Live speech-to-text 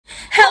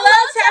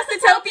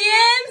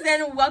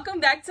and welcome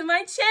back to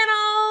my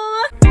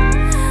channel.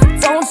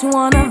 Don't you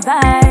wanna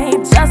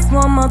vibe just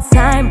one more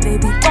time,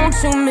 baby? Don't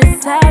you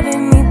miss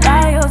having me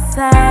by your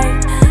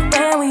side?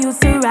 When we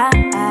used to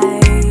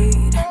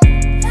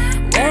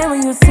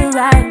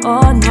ride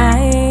all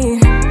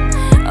night.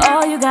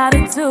 All you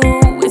gotta do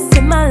is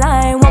hit my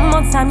line one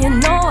more time. You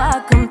know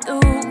I'll come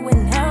through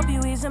and help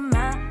you ease your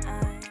mind.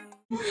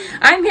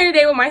 I'm here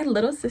today with my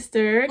little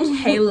sister,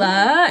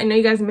 Kayla. I know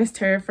you guys missed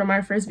her from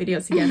our first video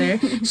together.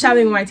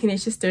 Shopping with my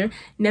teenage sister.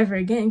 Never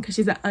again, because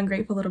she's an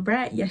ungrateful little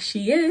brat. Yes,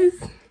 she is.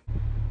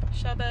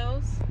 Shell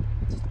bells.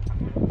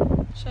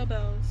 Shell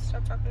bells.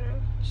 Stop talking to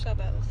her. Shell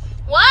bells.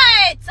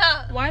 What?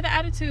 Why the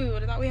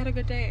attitude? I thought we had a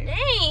good day.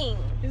 Dang.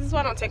 This is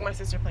why I don't take my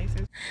sister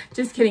places.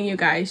 Just kidding, you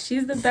guys.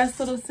 She's the best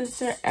little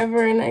sister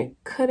ever, and I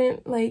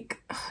couldn't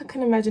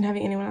imagine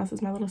having anyone else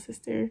as my little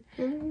sister.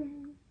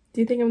 Do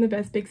you think I'm the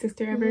best big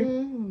sister ever?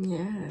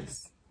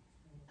 Yes.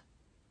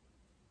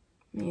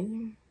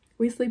 Amazing.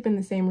 We sleep in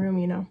the same room,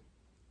 you know.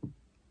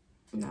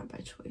 Not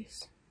by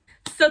choice.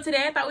 So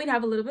today I thought we'd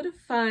have a little bit of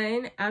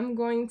fun. I'm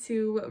going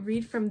to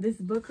read from this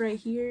book right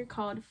here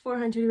called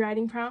 400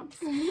 Writing Prompts.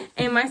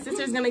 And my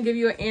sister's going to give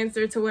you an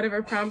answer to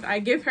whatever prompt I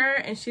give her.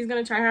 And she's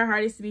going to try her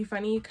hardest to be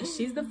funny because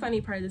she's the funny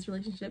part of this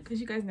relationship.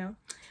 Because you guys know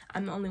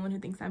I'm the only one who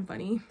thinks I'm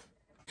funny.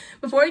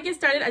 Before we get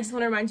started, I just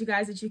want to remind you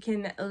guys that you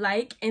can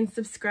like and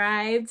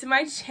subscribe to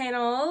my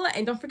channel.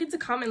 And don't forget to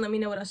comment and let me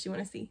know what else you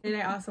want to see. And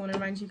I also want to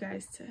remind you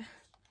guys to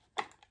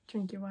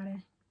drink your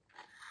water.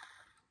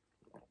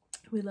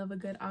 We love a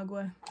good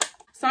agua.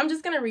 So I'm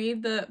just going to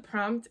read the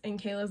prompt and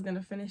Kayla's going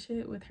to finish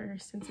it with her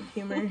sense of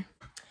humor.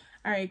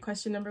 All right,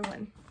 question number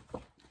 1.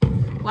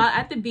 While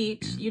at the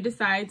beach, you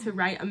decide to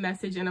write a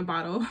message in a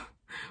bottle.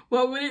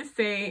 What would it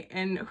say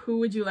and who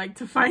would you like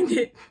to find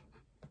it?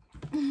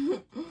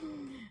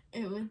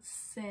 It would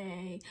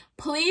say,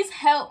 please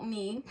help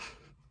me.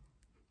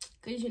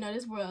 Because you know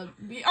this world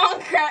be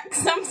on crack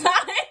sometimes.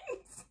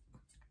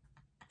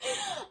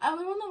 I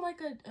would want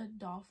like a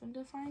dolphin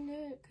to find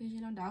it. Because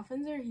you know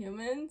dolphins are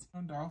humans.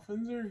 Oh,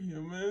 dolphins are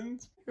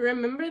humans?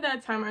 Remember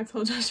that time I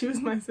told you she was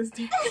my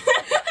sister?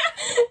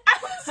 I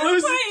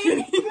was just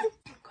kidding.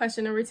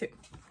 Question number 2.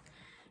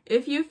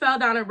 If you fell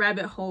down a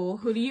rabbit hole,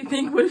 who do you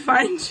think would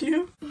find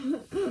you?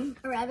 A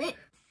rabbit.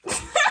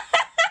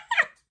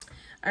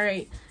 All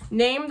right.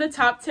 Name the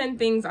top 10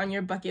 things on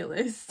your bucket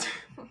list.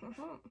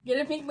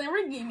 Get a pink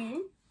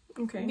Lamborghini.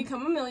 Okay.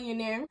 Become a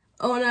millionaire.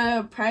 Own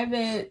a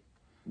private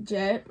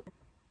jet.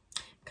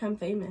 Become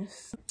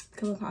famous.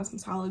 Become a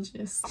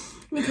cosmetologist.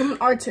 Become an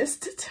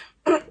artist.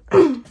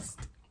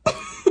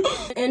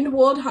 End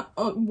world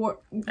hunger.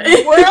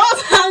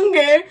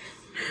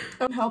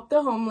 Help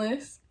the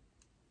homeless.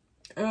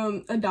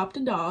 Adopt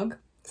a dog.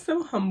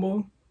 So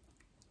humble.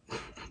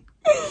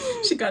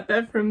 She got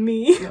that from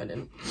me. No, I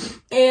didn't.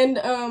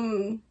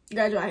 And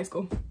graduate high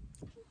school.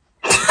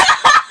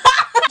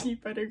 You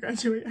better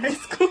graduate high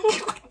school.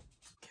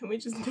 Can we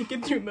just make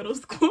it through middle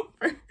school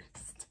first?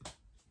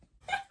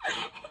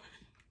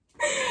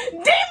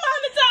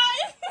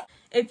 Demonetized!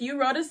 If you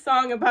wrote a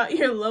song about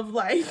your love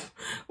life,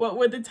 what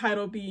would the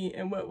title be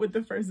and what would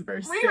the first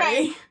verse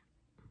say?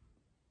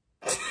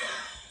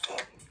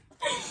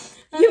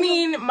 You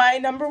mean my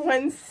number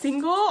 1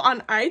 single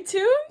on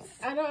iTunes?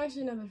 I don't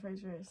actually know the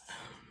first verse.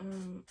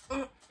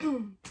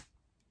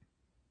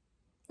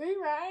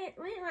 Rewrite.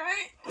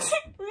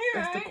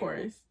 That's the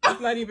chorus. It's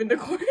not even the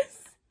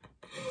chorus.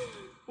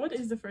 What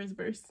is the first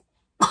verse?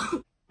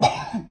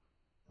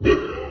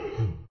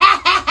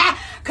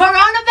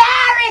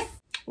 Coronavirus!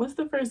 What's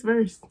the first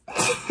verse?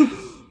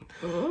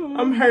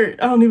 I'm hurt.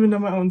 I don't even know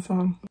my own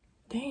song.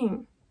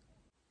 Dang.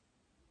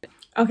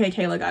 Okay,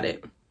 Kayla got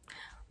it.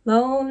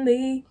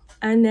 Lonely.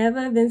 I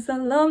never been so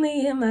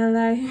lonely in my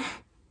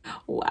life.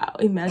 Wow,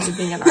 imagine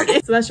being an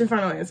artist. So that's your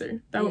final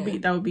answer. That would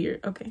be your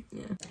okay.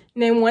 Yeah.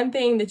 Name one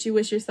thing that you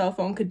wish your cell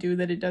phone could do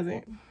that it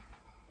doesn't.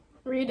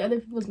 Read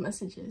other people's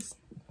messages.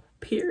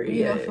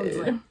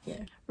 Period.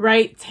 Yeah.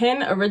 Write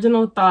 10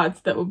 original thoughts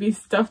that will be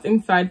stuffed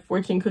inside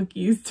fortune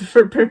cookies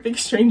for perfect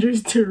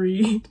strangers to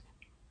read.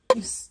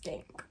 You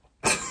stink.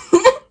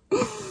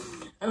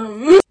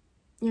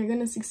 You're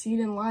gonna succeed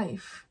in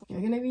life.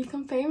 You're gonna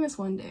become famous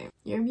one day.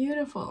 You're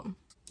beautiful.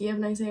 You have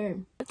nice hair.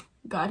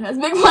 God has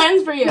big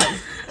plans for you.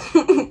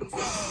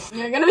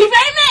 You're gonna be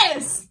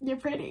famous. You're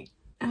pretty.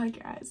 I like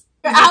your eyes.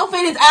 Your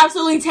outfit is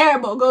absolutely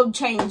terrible. Go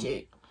change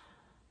it.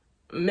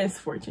 Miss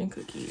Fortune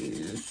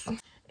Cookies.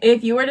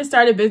 If you were to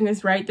start a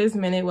business right this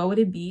minute, what would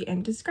it be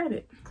and describe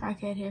it?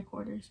 Crackhead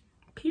headquarters.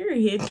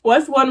 Period.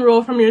 What's one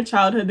rule from your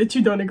childhood that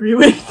you don't agree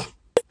with?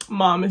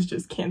 Mom is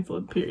just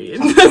canceled,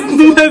 period.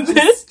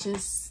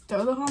 Just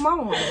throw the whole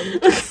mom away.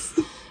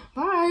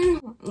 Bye.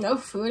 No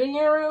food in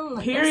your room.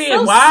 Like, period.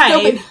 So why?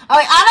 Stupid.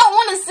 Like, I don't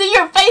want to see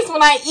your face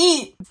when I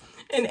eat.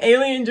 An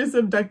alien just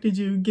abducted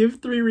you. Give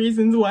 3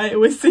 reasons why it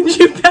would send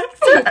you back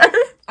to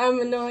Earth.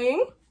 I'm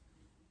annoying.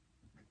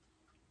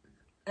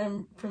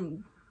 I'm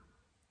from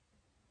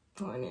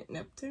planet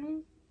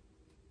Neptune.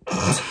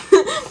 I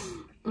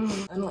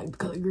don't like the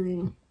color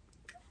green.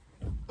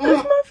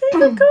 That's my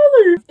favorite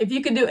color. If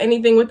you could do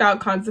anything without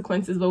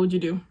consequences, what would you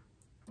do?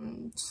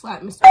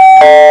 Slap Mr.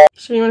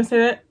 Sure you want to say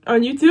that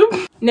on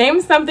YouTube?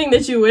 Name something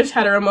that you wish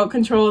had a remote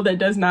control that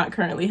does not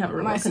currently have a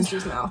remote control. My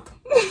sister's mouth.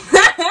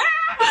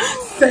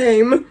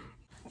 Same.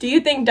 Do you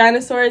think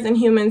dinosaurs and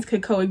humans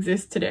could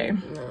coexist today?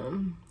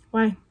 No.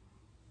 Why?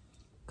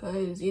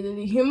 Because either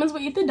the humans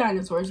would eat the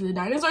dinosaurs, or the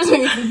dinosaurs would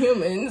eat the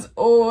humans,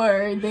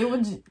 or they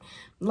would just,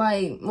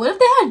 like, what if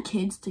they had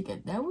kids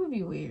together? That would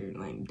be weird.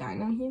 Like,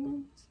 dino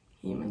humans?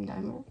 Human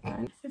dino?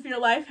 If your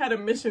life had a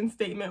mission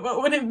statement,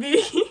 what would it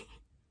be?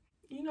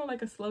 You know,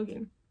 like a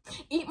slogan.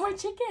 Eat more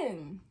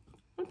chicken.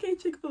 Okay,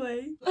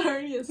 Chick-fil-A.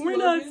 Sorry, a We're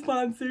not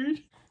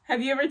sponsored.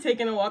 Have you ever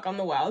taken a walk on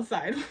the wild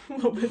side?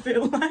 What was it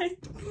like?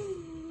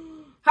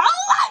 How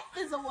life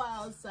is a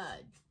wild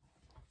side.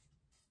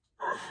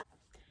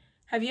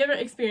 Have you ever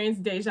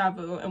experienced deja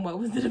vu, and what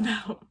was it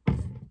about?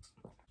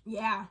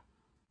 Yeah.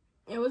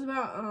 It was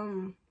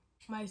about,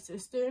 my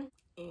sister,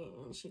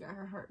 and she got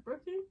her heart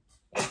broken.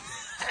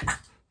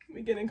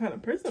 We getting kind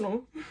of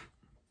personal.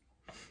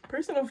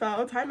 Personal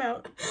foul. Time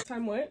out.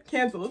 Time what?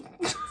 Canceled.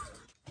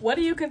 What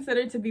do you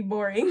consider to be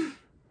boring?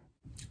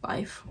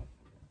 Life.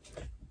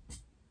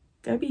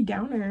 Debbie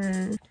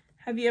Downer.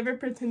 Have you ever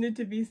pretended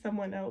to be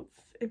someone else?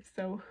 If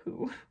so,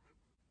 who?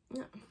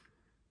 No.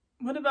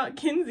 What about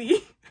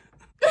Kinsey?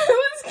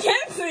 Who's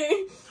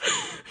Kinsey?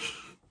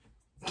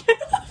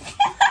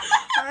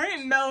 All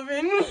right,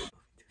 Melvin. Where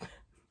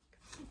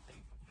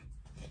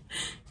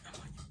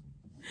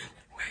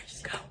are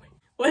you going?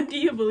 What do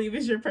you believe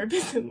is your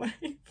purpose in life?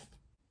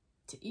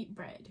 To eat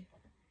bread.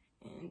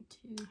 And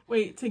to...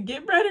 Wait, to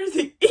get bread or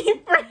to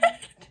eat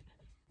bread?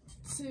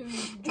 To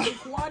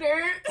drink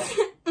water.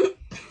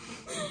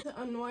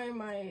 To annoy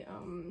my,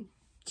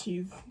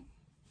 Cheese.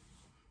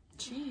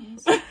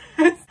 cheese.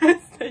 I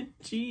said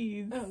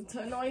cheese. Oh, to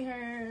annoy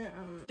her,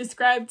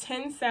 Describe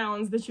 10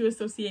 sounds that you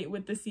associate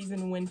with the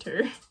season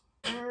winter.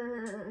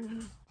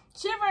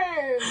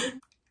 shiver.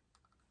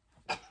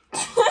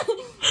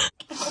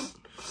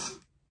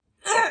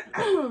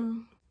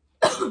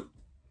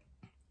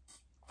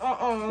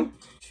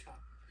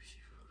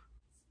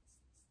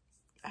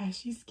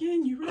 Ashy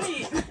skin, you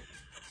right.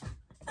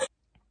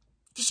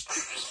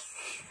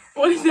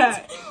 What is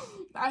that?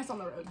 The ice on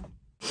the road.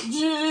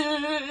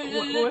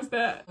 What's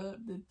that?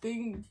 The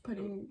thing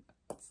putting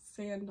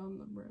sand on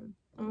the road.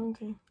 Oh,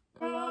 okay.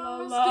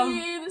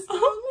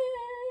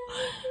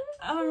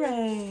 All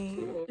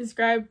right.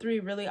 Describe 3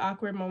 really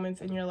awkward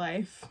moments in your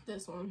life.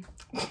 This one.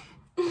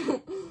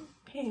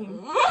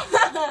 Pain.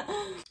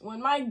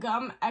 When my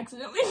gum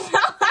accidentally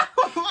fell out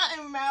of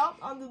my mouth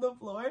onto the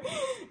floor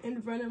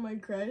in front of my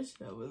crush.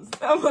 That was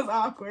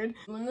awkward.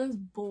 When this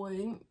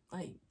boy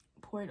like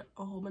poured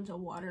a whole bunch of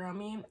water on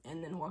me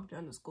and then walked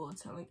around to school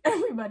telling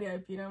everybody I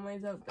peed on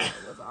myself, that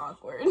was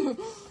awkward.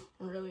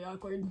 Really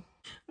awkward.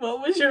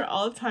 What was your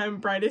all-time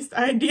brightest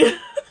idea?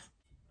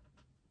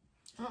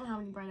 I don't have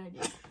any bright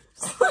ideas.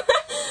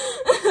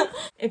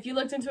 If you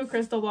looked into a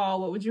crystal ball,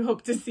 what would you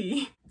hope to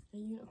see? A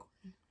unicorn.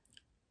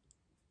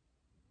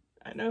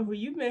 I know who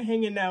you've been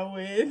hanging out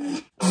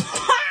with.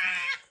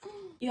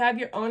 You have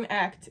your own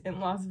act in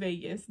Las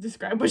Vegas.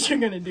 Describe what you're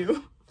gonna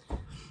do.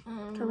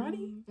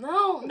 Karate?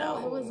 No, No.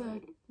 it was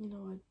a,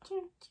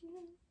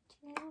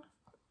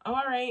 Oh,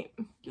 all right.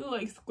 You look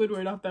like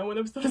Squidward off that one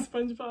episode of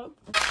SpongeBob.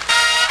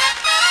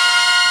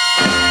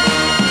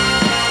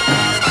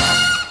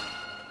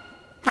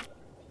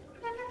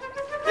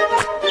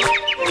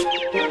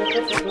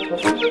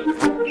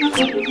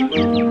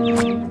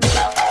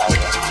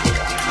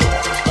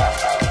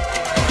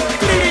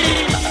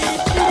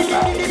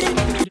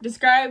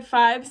 Describe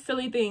 5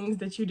 silly things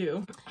that you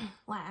do.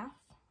 Laugh.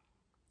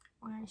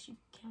 Why aren't you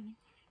counting?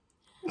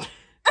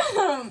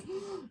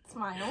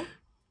 Smile.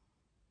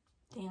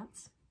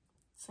 Dance.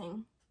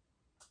 Sing.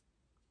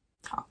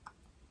 Talk.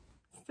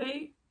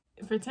 Say,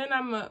 pretend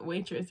I'm a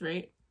waitress,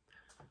 right?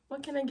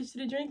 What can I get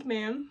you to drink,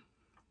 ma'am?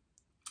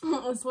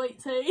 A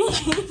sweet tea.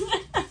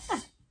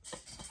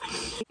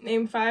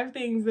 Name 5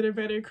 things that are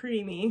better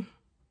creamy.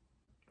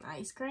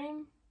 Ice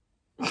cream.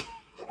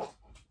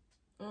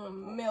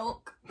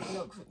 Milk.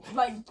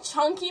 Like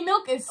chunky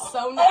milk is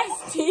so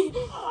nasty.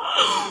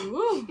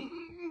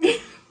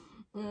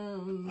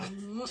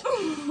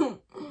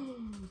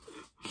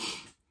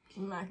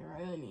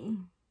 Macaroni.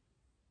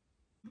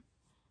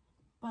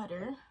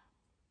 Butter.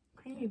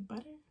 Creamy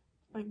butter?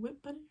 Like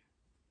whipped butter?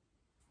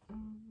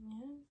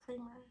 Yeah,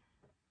 creamer.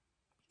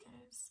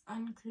 Because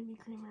uncreamy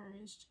creamer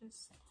is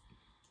just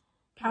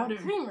Powder.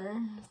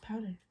 Creamer. It's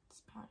powder.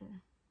 It's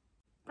powder.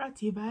 Brought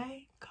to you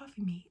by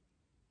Coffee Mate.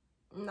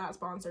 Not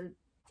sponsored.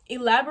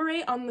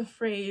 Elaborate on the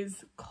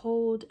phrase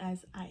cold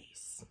as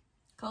ice.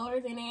 Colder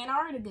than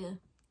Antarctica.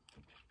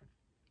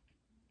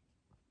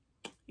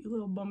 You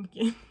little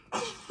bumpkin.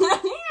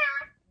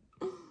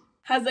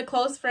 Has a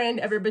close friend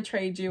ever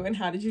betrayed you, and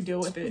how did you deal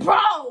with it?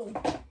 Bro!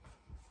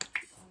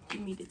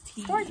 Give me the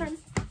tea. Story time.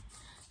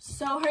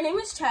 So her name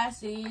is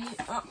Chassie.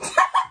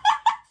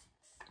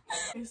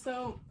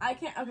 So I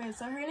can't. Okay,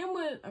 so her name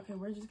was. Okay,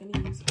 we're just gonna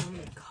use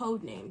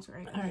code names,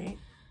 right? All right.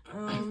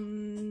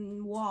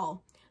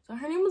 Wall. So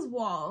her name was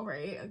Wall,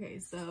 right? Okay,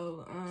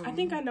 so I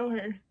think I know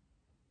her.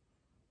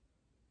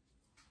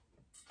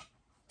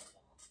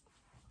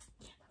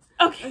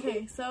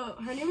 Okay, so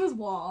her name is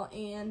Wall,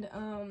 and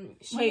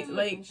wait,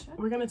 like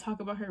we're gonna talk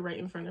about her right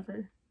in front of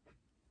her,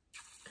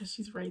 cause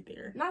she's right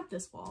there. Not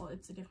this Wall,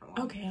 it's a different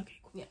one. Okay,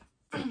 cool. Yeah.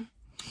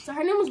 So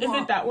her name is Wall.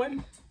 Is it that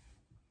one?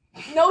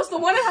 No, it's the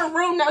one in her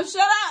room. Now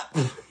shut up.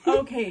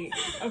 Okay,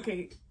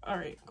 all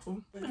right,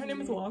 cool. Her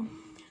name is Wall.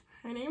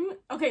 Her name.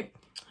 Okay.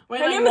 Wait,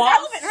 her like name is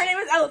Elephant. Her name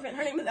is Elephant.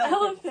 Her name is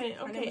Elephant.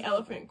 Elephant. Okay,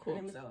 Elephant. Cool.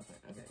 Her name is Elephant.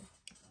 Okay.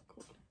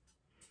 Cool.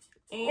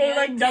 And Or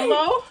like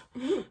Dumbo.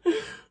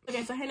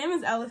 Okay, so her name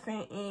is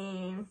Elephant,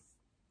 and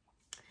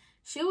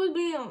she was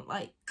being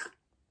like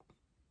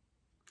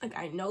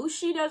I know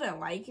she doesn't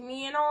like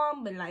me and all,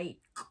 but like,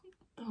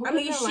 Who I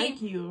mean, doesn't she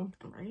like you,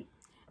 right?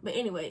 But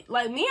anyway,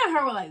 like me and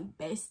her were like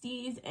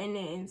besties, and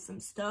then some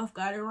stuff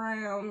got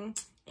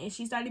around, and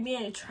she started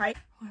being where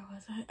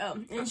was I?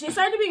 And she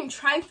started being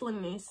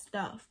trifling and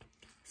stuff.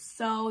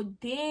 So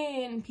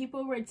then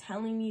people were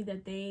telling me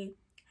that they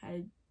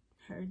had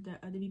heard that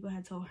other people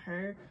had told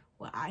her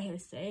what I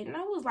had said, and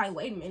I was like,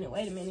 wait a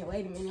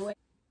minute.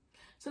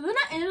 So then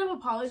I ended up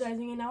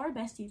apologizing, and now we're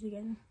besties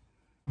again.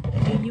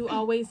 and you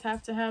always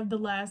have to have the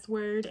last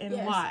word, and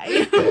Yes.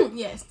 why?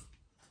 Yes.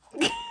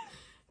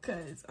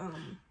 Cause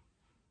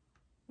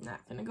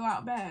not gonna go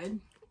out bad.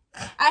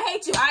 I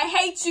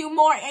hate you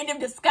more. End of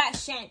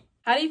discussion.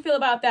 How do you feel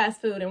about fast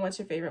food, and what's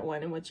your favorite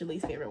one, and what's your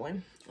least favorite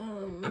one?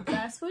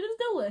 Fast food is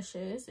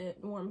delicious. It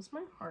warms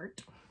my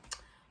heart.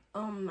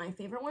 My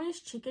favorite one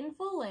is chicken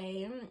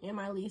filet, and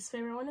my least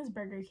favorite one is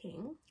Burger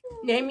King.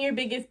 Name your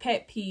biggest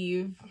pet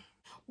peeve.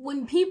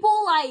 When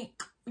people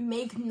like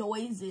make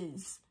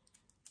noises,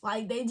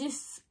 like they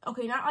just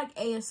not like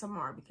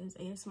ASMR, because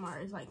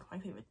ASMR is like my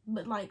favorite,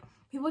 but like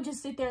people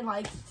just sit there and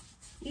like.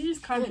 You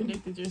just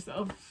contradicted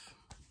yourself.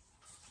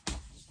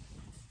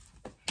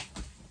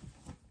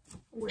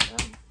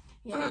 Weirdo.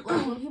 Yeah, like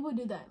when people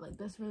do that, like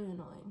that's really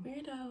annoying.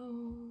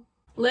 Weirdo.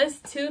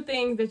 List 2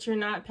 things that you're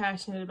not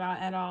passionate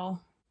about at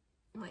all.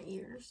 My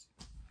ears.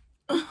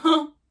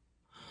 And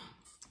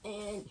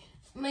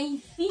my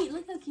feet.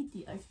 Look how cute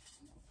they are.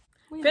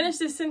 Finish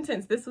this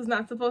sentence. This was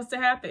not supposed to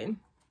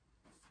happen.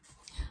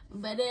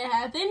 But it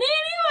happened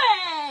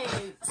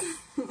anyways.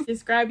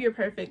 Describe your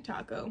perfect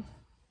taco.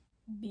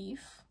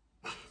 Beef,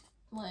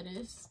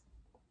 lettuce,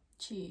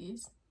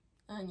 cheese,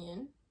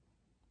 onion,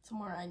 some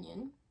more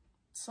onion,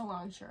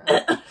 cilantro.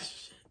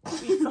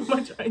 So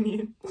much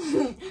onion.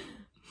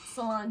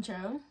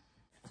 Cilantro.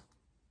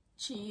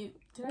 Cheese.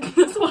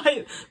 That's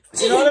why,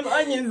 all them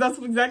onions, that's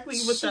exactly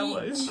what that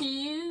was.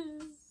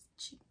 You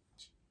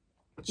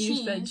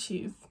said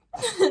cheese.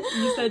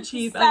 You said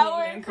cheese,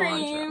 sour onion, and cilantro.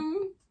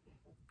 cream.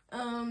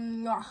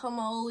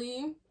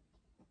 Guacamole.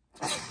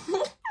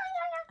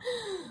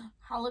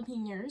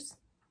 Jalapenos.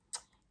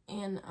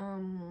 And,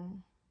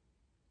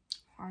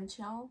 hard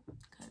shell.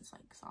 Because,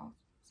 like, salt.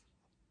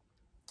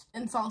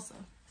 And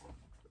salsa.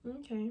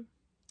 Okay.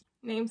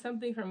 Name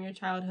something from your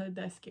childhood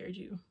that scared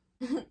you.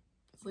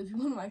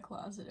 Sleeping with my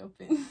closet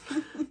open.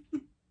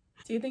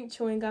 Do you think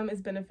chewing gum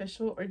is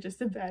beneficial or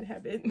just a bad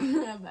habit?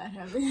 A bad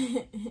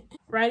habit.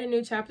 Write a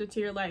new chapter to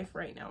your life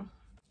right now.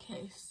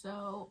 Okay,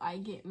 so I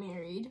get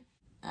married.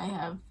 I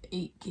have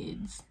 8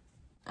 kids.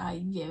 I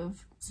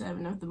give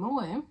 7 of them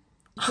away.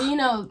 So you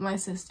know my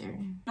sister.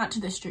 Not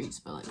to the streets,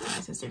 but like my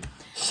sister.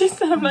 She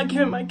said I'm not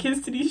giving my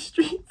kids to these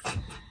streets.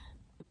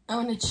 I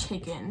want a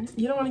chicken.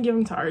 You don't want to give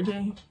them to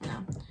RJ?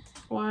 No.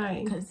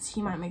 Why? Because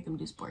he might make them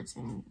do sports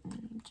and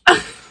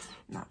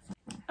not fun.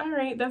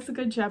 Alright, that's a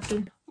good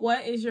chapter.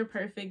 What is your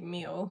perfect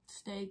meal?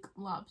 Steak,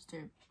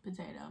 lobster,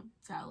 potato,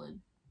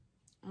 salad,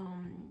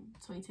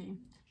 sweet tea,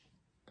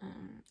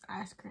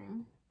 ice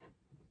cream.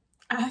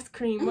 Ice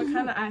cream. What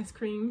kind of ice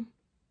cream?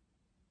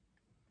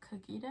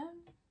 Cookie dough.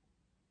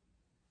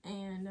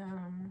 And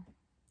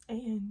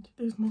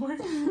there's more? yeah.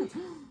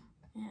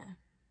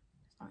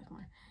 There's always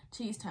more.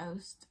 Cheese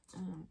toast.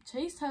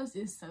 Cheese toast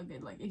is so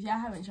good. Like, if y'all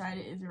haven't tried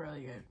it, it's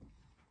really good.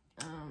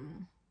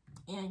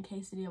 And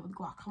quesadilla with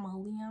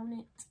guacamole on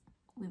it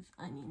with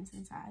onions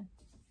inside.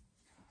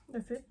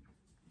 That's it?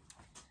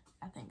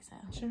 I think so.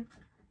 Sure.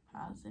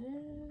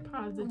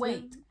 Positive.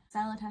 Wait.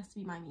 Salad has to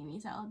be my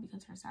Mimi salad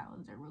because her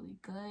salads are really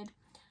good.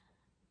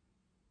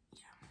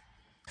 Yeah.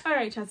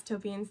 Alright,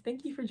 Chasitopians.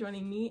 Thank you for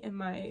joining me and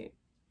my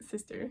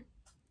sister.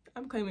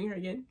 I'm claiming her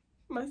again.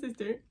 My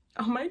sister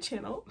on my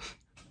channel.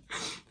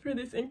 For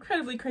this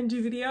incredibly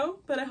cringy video,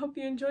 but I hope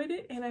you enjoyed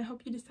it, and I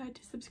hope you decide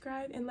to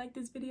subscribe and like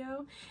this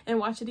video and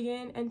watch it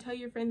again and tell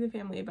your friends and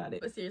family about it.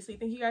 But seriously,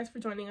 thank you guys for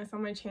joining us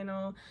on my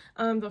channel.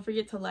 Don't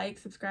forget to like,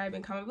 subscribe,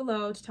 and comment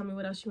below to tell me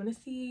what else you want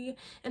to see,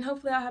 and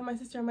hopefully I'll have my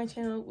sister on my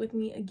channel with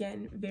me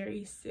again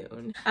very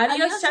soon.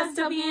 Adios,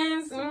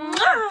 Chasitopians!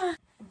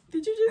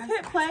 Did you just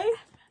hit play?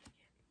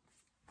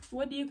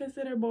 What do you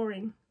consider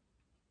boring?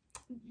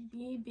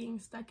 Me being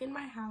stuck in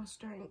my house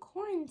during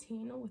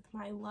quarantine with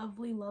my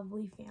lovely,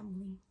 lovely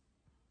family.